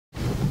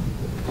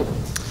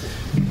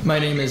My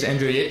name is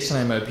Andrew Yates, and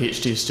I'm a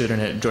PhD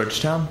student at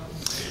Georgetown.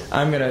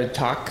 I'm going to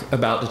talk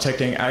about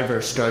detecting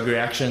adverse drug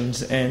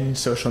reactions in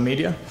social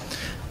media.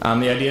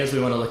 The idea is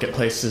we want to look at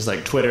places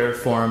like Twitter,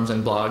 forums,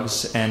 and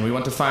blogs, and we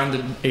want to find the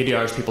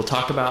ADRs people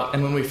talk about.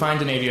 And when we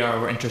find an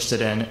ADR we're interested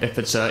in, if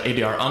it's an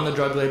ADR on the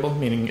drug label,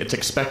 meaning it's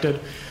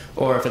expected,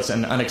 or if it's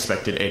an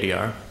unexpected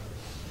ADR.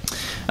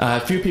 A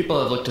few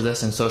people have looked at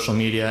this in social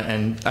media,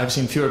 and I've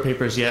seen fewer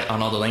papers yet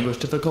on all the language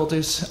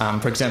difficulties.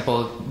 For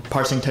example,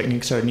 parsing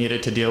techniques are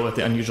needed to deal with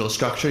the unusual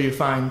structure you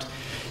find,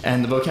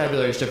 and the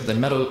vocabulary is different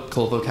than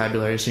medical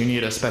vocabulary, so you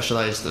need to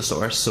specialize the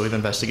source. So we've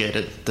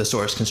investigated the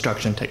source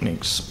construction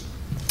techniques.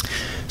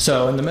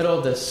 So in the middle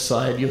of this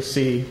slide, you'll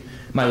see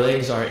my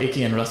legs are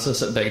achy and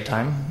restless at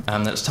bedtime.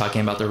 That's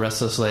talking about the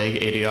restless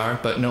leg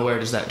ADR, but nowhere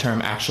does that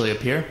term actually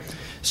appear.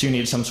 So you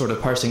need some sort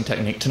of parsing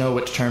technique to know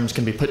which terms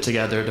can be put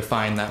together to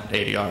find that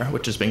ADR,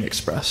 which is being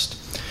expressed.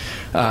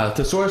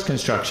 The source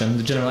construction,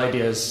 the general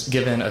idea is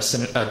given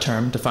a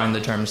term to find the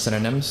term's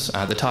synonyms.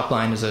 The top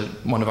line is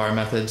one of our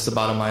methods. The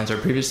bottom lines are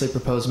previously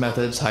proposed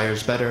methods, higher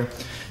is better.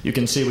 You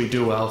can see we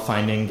do well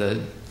finding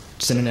the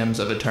synonyms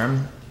of a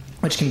term,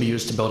 which can be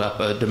used to build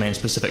up a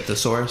domain-specific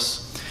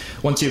thesaurus.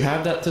 Once you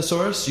have that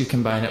thesaurus, you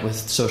combine it with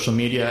social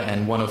media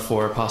and one of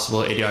 4 possible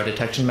ADR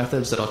detection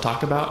methods that I'll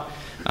talk about.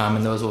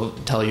 And those will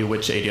tell you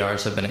which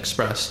ADRs have been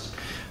expressed.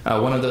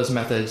 One of those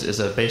methods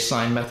is a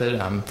baseline method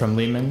from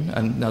Lehman,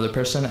 another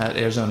person at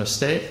Arizona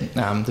State.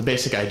 The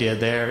basic idea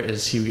there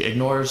is he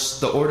ignores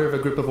the order of a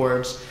group of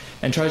words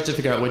and tries to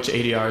figure out which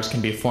ADRs can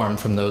be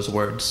formed from those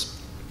words.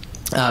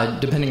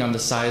 Depending on the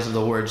size of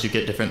the words,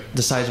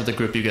 the size of the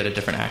group, you get a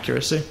different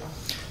accuracy.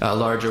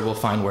 Larger will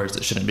find words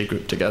that shouldn't be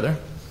grouped together.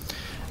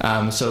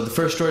 So the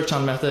first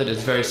Georgetown method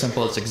is very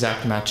simple. It's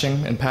exact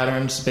matching and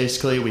patterns.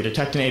 Basically, we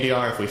detect an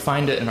ADR if we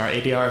find it in our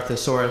ADR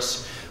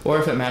thesaurus, or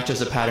if it matches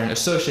a pattern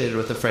associated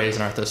with the phrase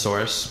in our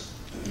thesaurus.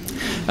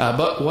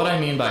 But what I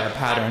mean by a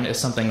pattern is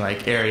something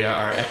like area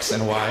are X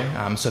and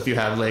Y. So if you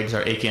have legs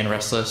are achy and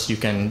restless, you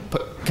can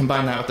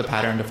combine that with the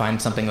pattern to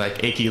find something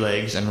like achy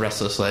legs and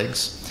restless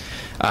legs.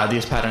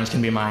 These patterns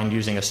can be mined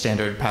using a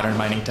standard pattern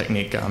mining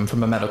technique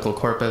from a medical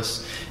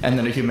corpus, and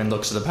then a human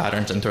looks at the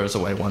patterns and throws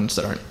away ones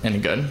that aren't any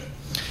good.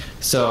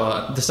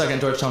 So the second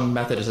Georgetown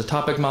method is a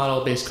topic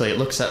model. Basically, it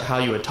looks at how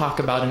you would talk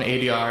about an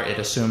ADR. It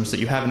assumes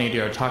that you have an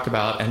ADR to talk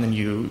about, and then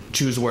you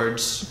choose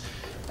words.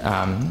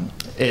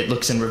 It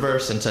looks in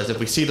reverse and says, if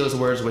we see those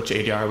words, which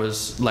ADR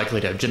was likely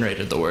to have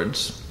generated the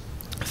words.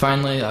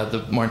 Finally,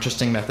 the more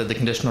interesting method, the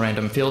conditional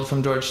random field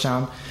from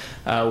Georgetown.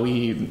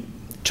 We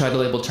try to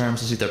label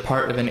terms as either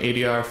part of an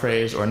ADR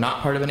phrase or not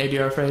part of an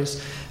ADR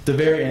phrase. At the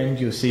very end,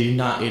 you'll see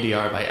not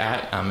ADR by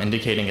 @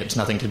 indicating it's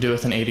nothing to do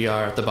with an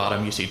ADR. At the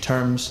bottom, you see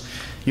terms.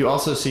 You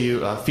also see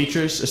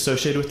features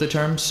associated with the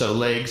term. So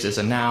legs is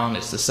a noun.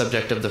 It's the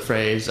subject of the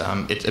phrase.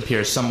 It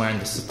appears somewhere in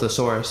the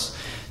thesaurus.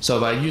 So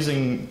by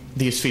using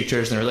these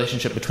features and the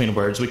relationship between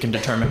words, we can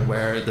determine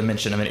where the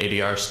mention of an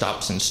ADR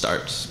stops and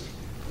starts.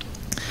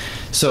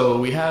 So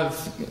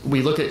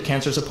we look at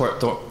cancer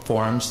support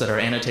forums that are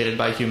annotated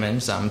by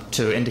humans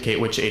to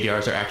indicate which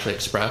ADRs are actually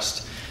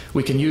expressed.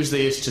 We can use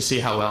these to see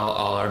how well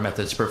all our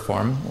methods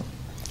perform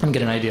and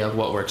get an idea of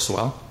what works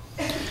well.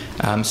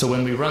 So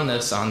when we run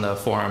this on the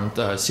forum,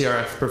 the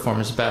CRF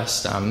performs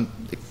best.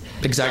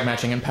 Exact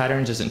matching and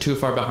patterns isn't too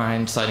far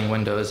behind. Sliding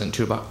window isn't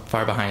too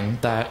far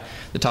behind that.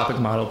 The topic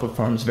model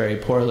performs very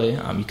poorly.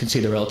 You can see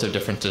the relative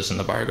differences in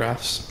the bar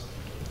graphs.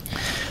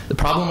 The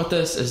problem with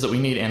this is that we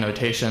need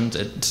annotations.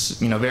 It's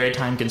very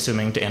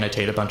time-consuming to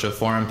annotate a bunch of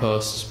forum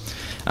posts.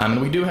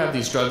 And we do have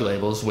these drug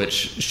labels, which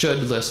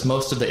should list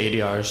most of the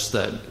ADRs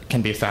that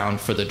can be found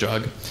for the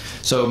drug.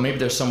 So maybe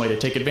there's some way to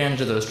take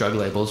advantage of those drug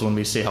labels when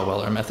we see how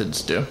well our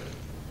methods do.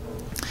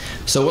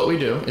 So what we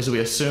do is we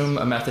assume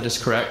a method is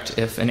correct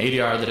if an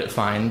ADR that it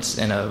finds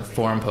in a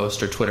forum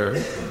post or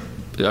Twitter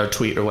or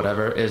tweet or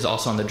whatever is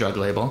also on the drug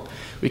label.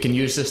 We can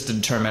use this to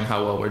determine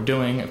how well we're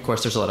doing. Of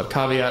course, there's a lot of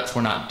caveats.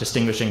 We're not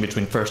distinguishing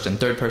between first and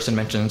third person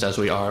mentions as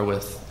we are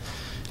with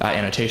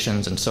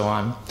annotations and so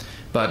on.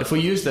 But if we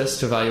use this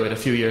to evaluate a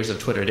few years of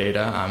Twitter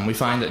data, we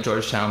find that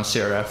Georgetown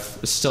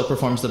CRF still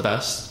performs the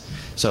best.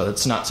 So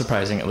it's not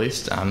surprising, at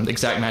least.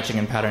 Exact matching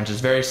and patterns is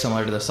very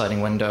similar to the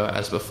sliding window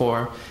as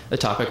before. The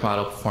topic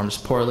model performs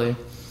poorly.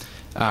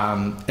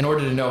 In order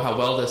to know how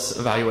well this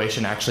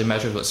evaluation actually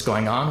measures what's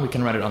going on, we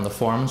can run it on the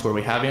forums where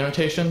we have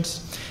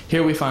annotations.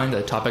 Here we find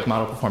the topic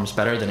model performs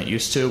better than it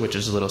used to, which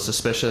is a little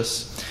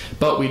suspicious.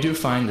 But we do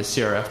find the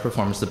CRF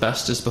performs the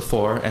best as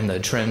before, and the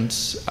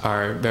trends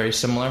are very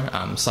similar.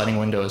 Sliding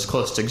window is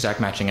close to exact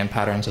matching and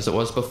patterns as it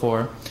was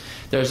before.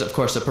 There's, of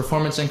course, a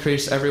performance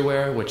increase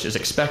everywhere, which is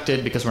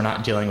expected because we're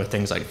not dealing with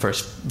things like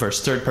first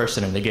versus third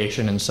person and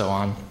negation and so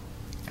on.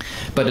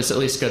 But it's at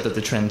least good that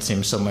the trend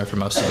seems similar for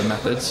most of the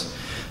methods.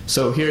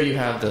 So here you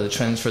have the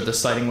trends for the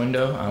sliding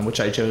window, which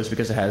I chose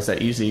because it has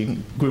that easy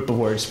group of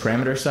words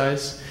parameter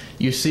size.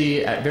 You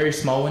see at very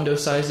small window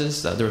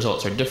sizes the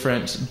results are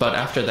different, but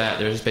after that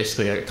there's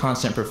basically a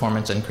constant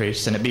performance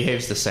increase, and it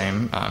behaves the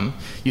same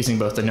using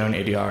both the known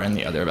ADR and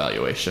the other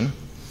evaluation.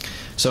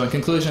 So in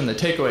conclusion, the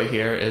takeaway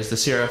here is the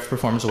CRF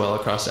performs well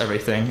across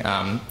everything.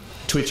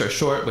 Tweets are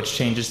short, which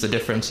changes the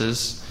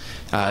differences.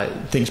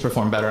 Things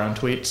perform better on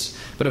tweets.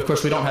 But of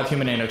course, we don't have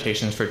human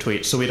annotations for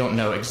tweets, so we don't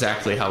know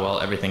exactly how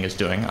well everything is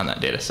doing on that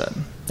data set.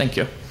 Thank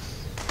you.